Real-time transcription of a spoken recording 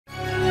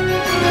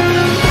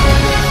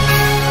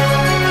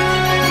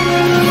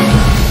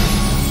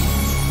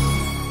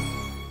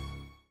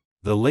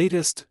The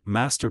latest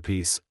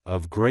masterpiece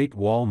of Great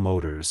Wall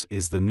Motors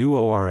is the new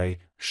ORA,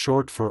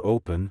 short for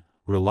Open,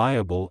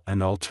 Reliable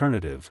and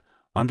Alternative,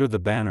 under the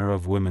banner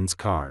of women's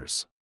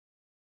cars.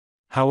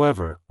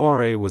 However,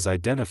 ORA was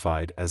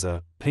identified as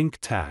a pink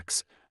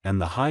tax, and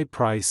the high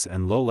price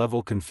and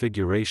low-level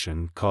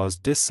configuration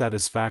caused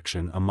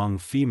dissatisfaction among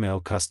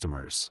female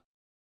customers.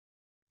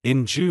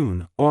 In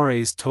June,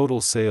 ORA's total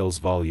sales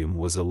volume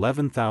was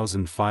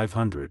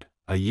 11,500,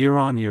 a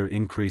year-on-year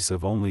increase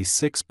of only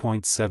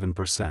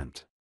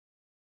 6.7%.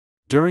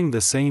 During the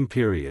same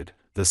period,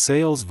 the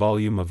sales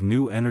volume of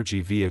new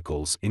energy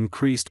vehicles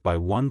increased by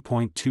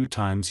 1.2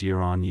 times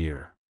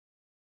year-on-year.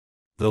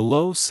 The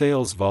low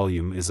sales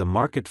volume is a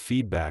market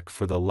feedback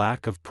for the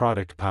lack of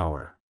product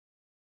power.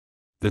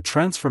 The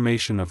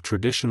transformation of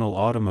traditional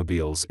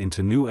automobiles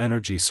into new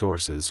energy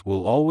sources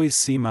will always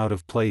seem out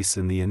of place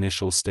in the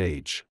initial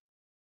stage.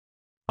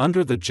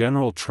 Under the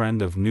general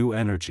trend of new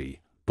energy,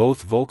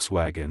 both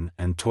Volkswagen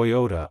and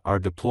Toyota are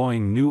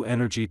deploying new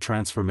energy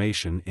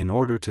transformation in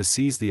order to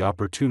seize the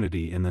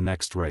opportunity in the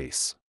next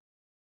race.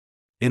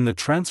 In the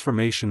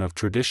transformation of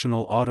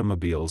traditional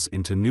automobiles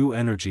into new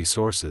energy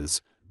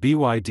sources,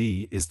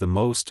 BYD is the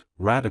most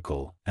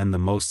radical and the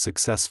most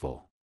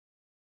successful.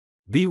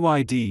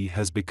 BYD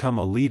has become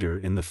a leader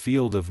in the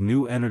field of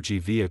new energy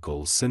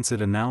vehicles since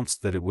it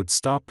announced that it would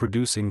stop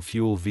producing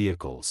fuel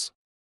vehicles.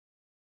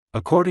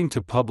 According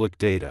to public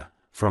data,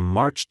 from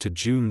March to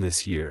June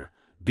this year,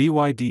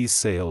 BYD's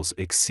sales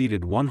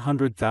exceeded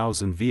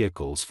 100,000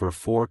 vehicles for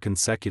 4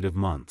 consecutive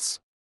months.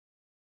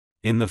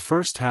 In the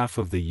first half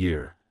of the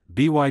year,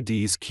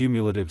 BYD's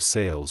cumulative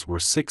sales were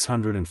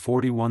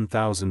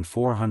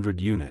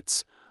 641,400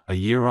 units, a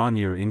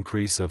year-on-year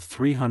increase of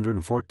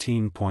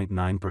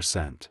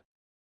 314.9%.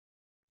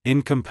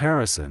 In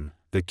comparison,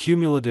 the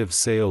cumulative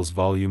sales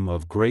volume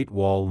of Great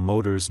Wall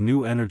Motors'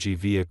 new energy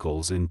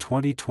vehicles in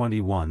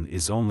 2021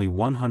 is only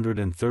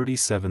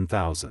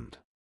 137,000.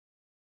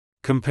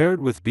 Compared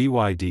with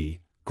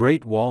BYD,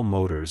 Great Wall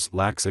Motors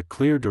lacks a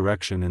clear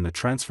direction in the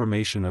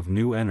transformation of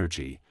new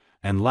energy,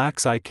 and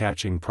lacks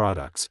eye-catching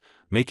products,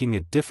 making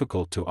it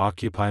difficult to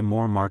occupy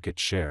more market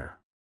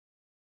share.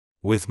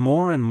 With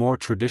more and more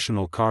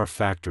traditional car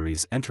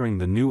factories entering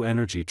the new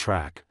energy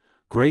track,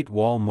 Great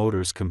Wall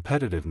Motors'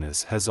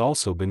 competitiveness has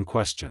also been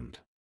questioned.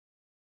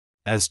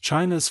 As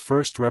China's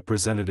first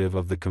representative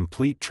of the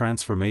complete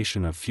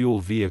transformation of fuel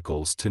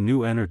vehicles to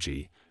new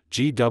energy,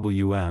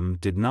 GWM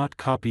did not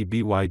copy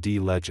BYD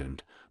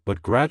legend,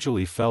 but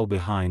gradually fell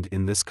behind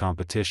in this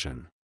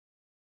competition.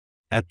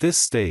 At this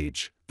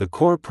stage, the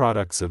core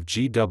products of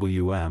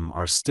GWM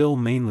are still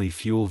mainly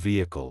fuel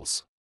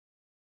vehicles.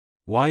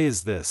 Why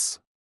is this?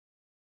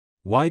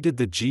 Why did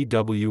the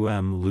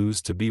GWM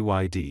lose to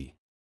BYD?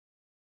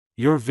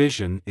 Your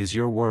vision is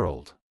your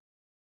world.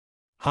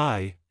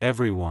 Hi,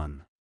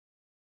 everyone.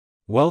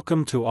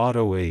 Welcome to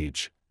Auto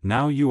Age.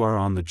 Now you are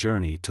on the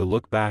journey to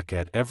look back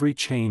at every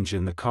change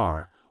in the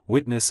car,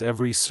 witness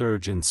every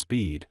surge in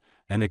speed,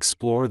 and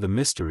explore the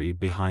mystery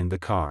behind the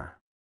car.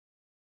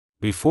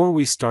 Before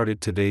we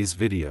started today's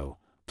video,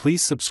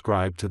 please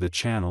subscribe to the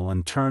channel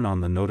and turn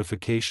on the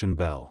notification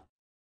bell.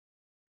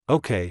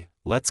 Okay,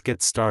 let's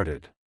get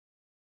started.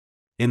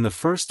 In the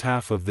first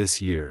half of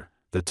this year,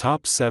 the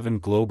top 7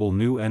 global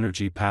new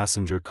energy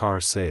passenger car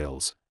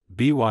sales,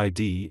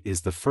 BYD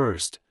is the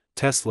first,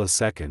 Tesla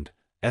second,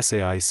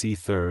 SAIC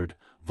third,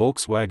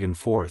 Volkswagen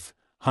fourth,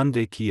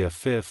 Hyundai Kia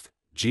fifth,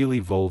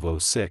 Geely Volvo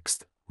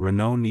sixth,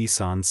 Renault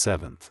Nissan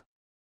seventh.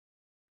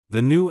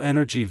 The new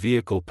energy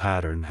vehicle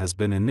pattern has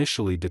been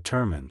initially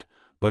determined,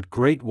 but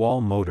Great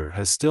Wall Motor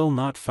has still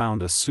not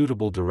found a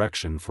suitable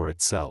direction for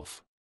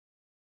itself.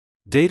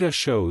 Data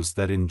shows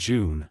that in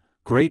June,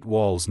 Great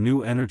Wall's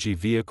new energy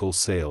vehicle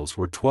sales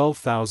were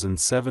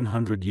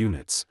 12,700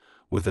 units,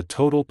 with a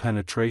total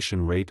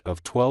penetration rate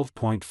of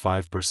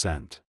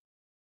 12.5%.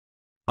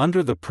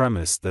 Under the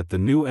premise that the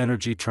new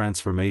energy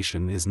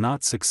transformation is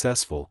not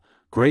successful,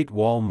 Great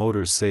Wall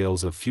Motors'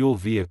 sales of fuel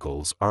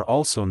vehicles are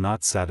also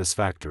not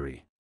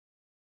satisfactory.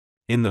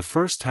 In the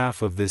first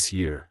half of this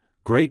year,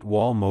 Great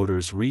Wall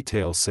Motors'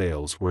 retail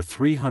sales were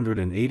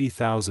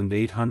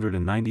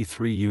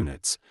 380,893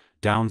 units,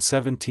 down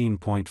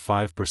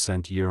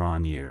 17.5%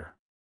 year-on-year.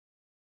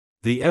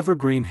 The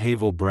evergreen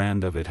Haval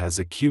brand of it has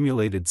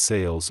accumulated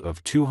sales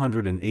of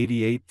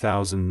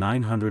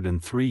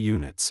 288,903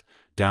 units,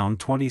 down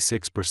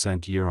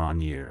 26%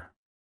 year-on-year.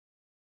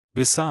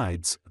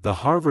 Besides, the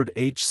Harvard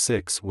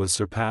H6 was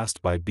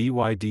surpassed by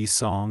BYD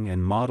Song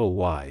and Model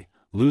Y,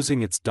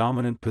 losing its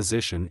dominant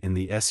position in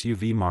the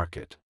SUV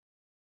market.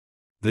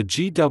 The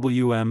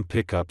GWM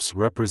pickups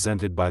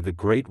represented by the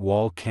Great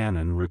Wall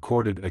Cannon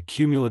recorded a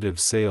cumulative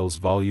sales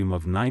volume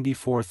of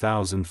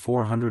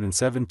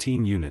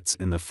 94,417 units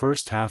in the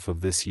first half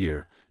of this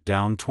year,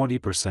 down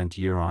 20%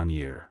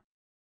 year-on-year.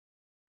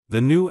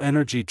 The new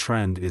energy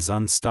trend is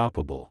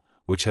unstoppable,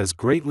 which has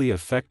greatly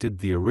affected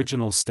the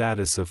original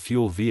status of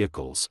fuel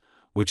vehicles,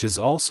 which is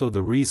also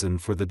the reason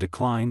for the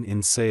decline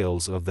in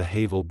sales of the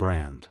Haval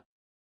brand.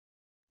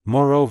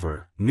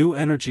 Moreover, new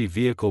energy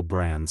vehicle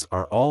brands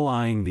are all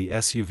eyeing the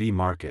SUV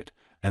market,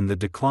 and the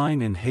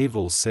decline in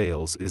Havel's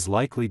sales is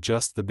likely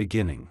just the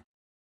beginning.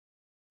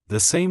 The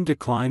same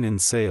decline in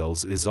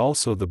sales is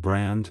also the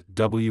brand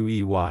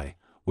WEY,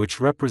 which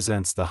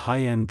represents the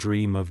high-end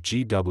dream of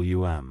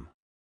GWM.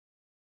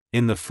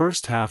 In the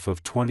first half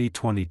of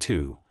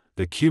 2022,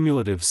 the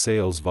cumulative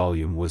sales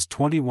volume was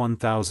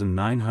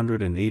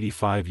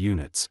 21,985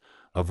 units,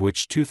 of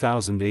which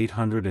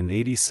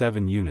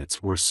 2,887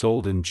 units were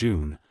sold in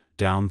June,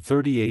 down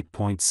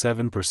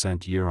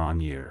 38.7%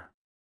 year-on-year.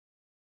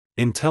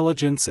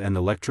 Intelligence and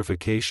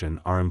electrification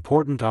are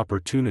important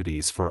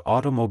opportunities for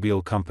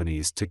automobile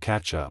companies to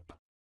catch up.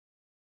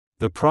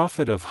 The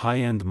profit of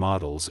high-end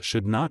models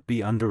should not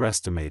be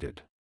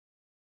underestimated.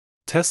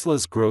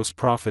 Tesla's gross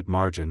profit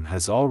margin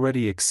has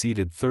already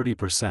exceeded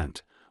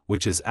 30%,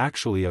 which is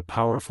actually a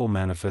powerful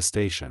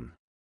manifestation.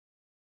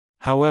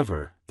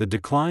 However, the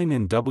decline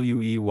in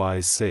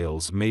WEY's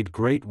sales made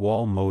Great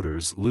Wall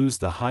Motors lose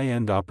the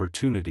high-end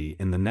opportunity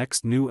in the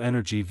next new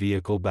energy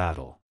vehicle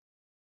battle.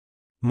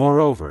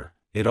 Moreover,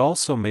 it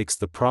also makes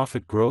the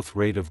profit growth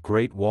rate of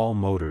Great Wall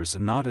Motors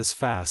not as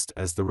fast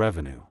as the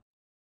revenue.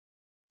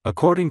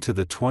 According to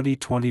the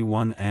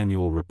 2021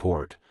 annual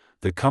report,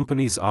 the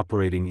company's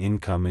operating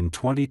income in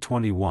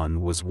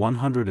 2021 was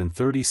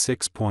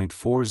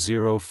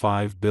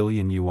 136.405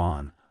 billion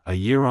yuan, a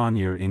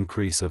year-on-year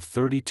increase of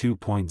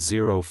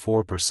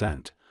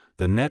 32.04%.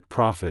 The net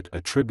profit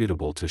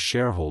attributable to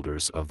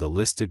shareholders of the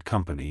listed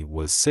company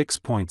was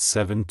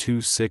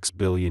 6.726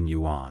 billion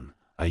yuan,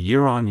 a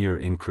year-on-year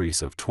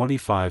increase of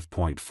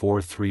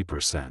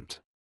 25.43%.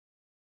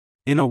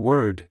 In a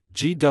word,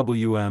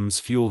 GWM's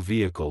fuel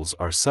vehicles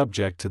are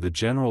subject to the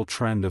general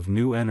trend of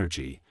new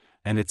energy,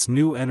 and its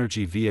new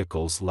energy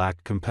vehicles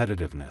lack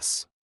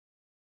competitiveness.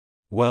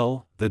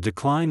 Well, the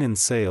decline in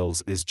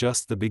sales is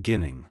just the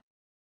beginning.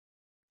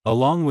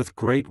 Along with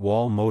Great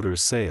Wall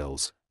Motors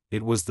sales,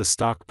 it was the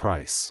stock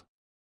price.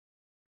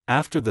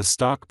 After the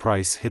stock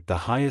price hit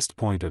the highest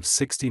point of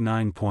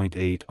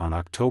 69.8 on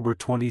October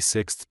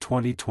 26,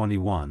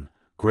 2021,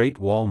 Great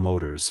Wall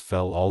Motors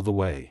fell all the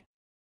way.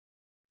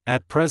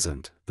 At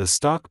present, the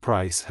stock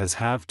price has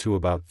halved to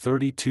about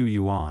 32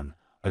 yuan,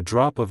 a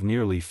drop of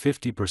nearly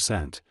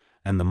 50%,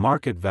 and the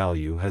market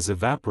value has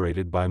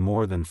evaporated by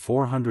more than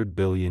 400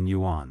 billion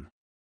yuan.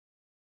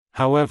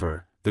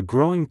 However, the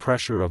growing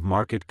pressure of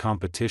market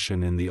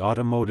competition in the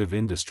automotive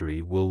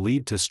industry will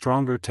lead to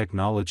stronger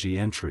technology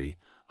entry,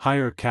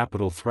 higher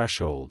capital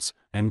thresholds,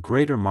 and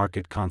greater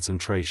market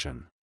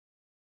concentration.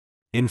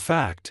 In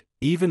fact,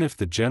 even if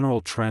the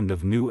general trend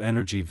of new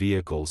energy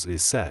vehicles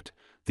is set,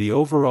 the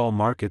overall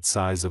market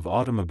size of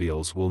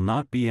automobiles will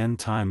not be n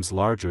times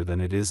larger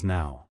than it is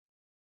now.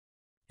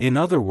 In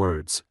other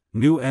words,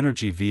 new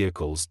energy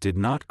vehicles did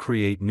not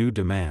create new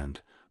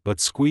demand, but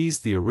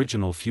squeezed the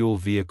original fuel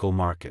vehicle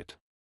market.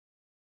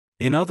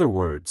 In other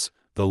words,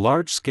 the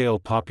large-scale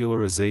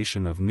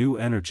popularization of new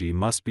energy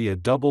must be a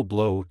double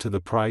blow to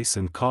the price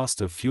and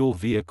cost of fuel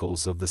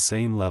vehicles of the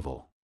same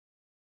level.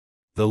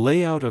 The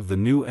layout of the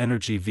new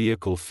energy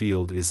vehicle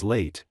field is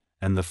late,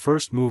 and the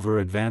first-mover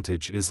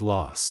advantage is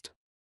lost.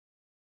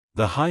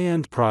 The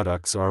high-end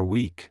products are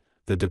weak,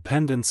 the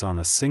dependence on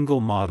a single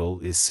model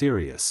is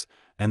serious,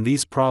 and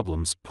these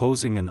problems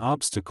posing an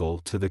obstacle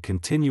to the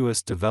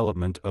continuous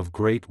development of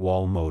Great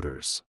Wall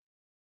Motors.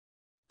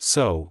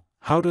 So,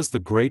 how does the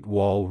Great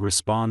Wall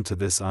respond to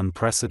this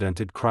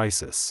unprecedented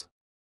crisis?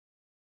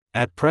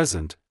 At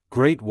present,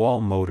 Great Wall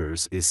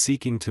Motors is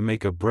seeking to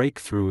make a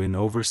breakthrough in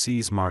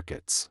overseas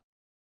markets.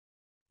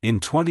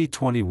 In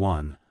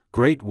 2021,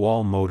 Great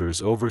Wall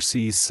Motors'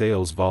 overseas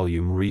sales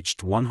volume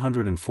reached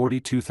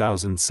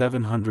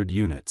 142,700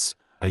 units,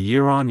 a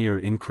year-on-year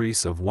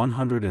increase of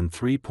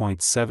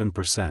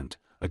 103.7%,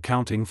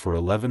 accounting for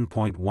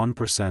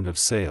 11.1% of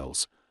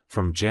sales.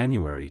 From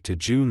January to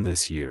June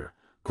this year,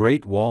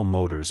 Great Wall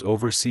Motors'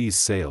 overseas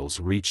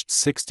sales reached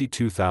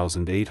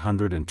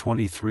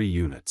 62,823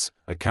 units,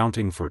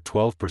 accounting for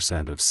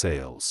 12% of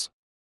sales.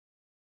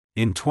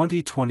 In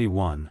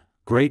 2021,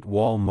 Great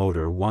Wall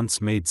Motor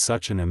once made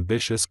such an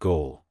ambitious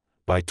goal.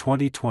 By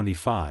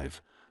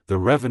 2025, the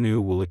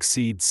revenue will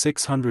exceed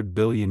 600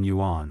 billion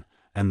yuan,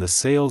 and the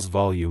sales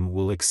volume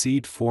will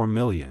exceed 4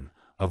 million,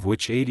 of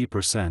which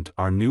 80%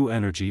 are new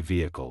energy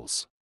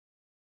vehicles.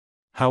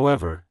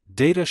 However,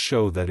 data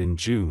show that in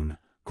June,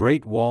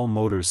 Great Wall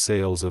Motors'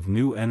 sales of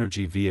new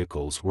energy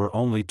vehicles were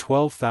only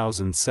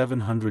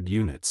 12,700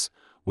 units,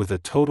 with a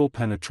total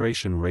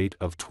penetration rate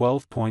of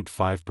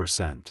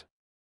 12.5%.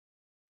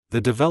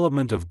 The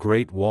development of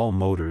Great Wall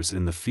Motors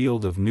in the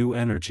field of new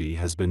energy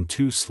has been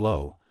too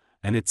slow,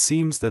 and it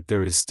seems that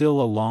there is still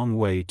a long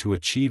way to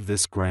achieve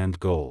this grand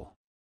goal.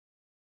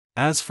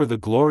 As for the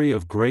glory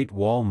of Great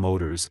Wall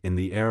Motors in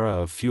the era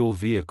of fuel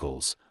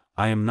vehicles,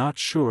 I am not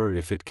sure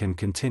if it can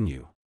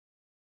continue.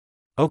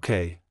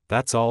 Okay,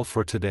 that's all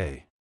for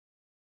today.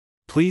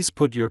 Please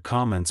put your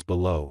comments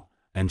below,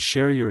 and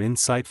share your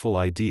insightful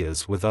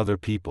ideas with other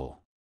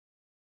people.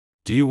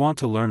 Do you want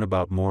to learn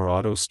about more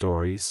auto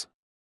stories?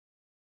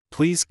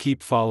 Please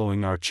keep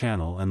following our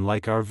channel and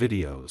like our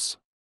videos.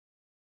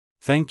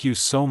 Thank you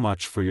so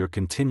much for your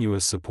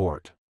continuous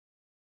support.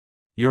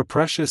 Your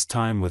precious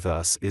time with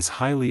us is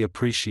highly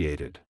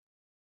appreciated.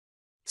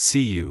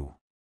 See you.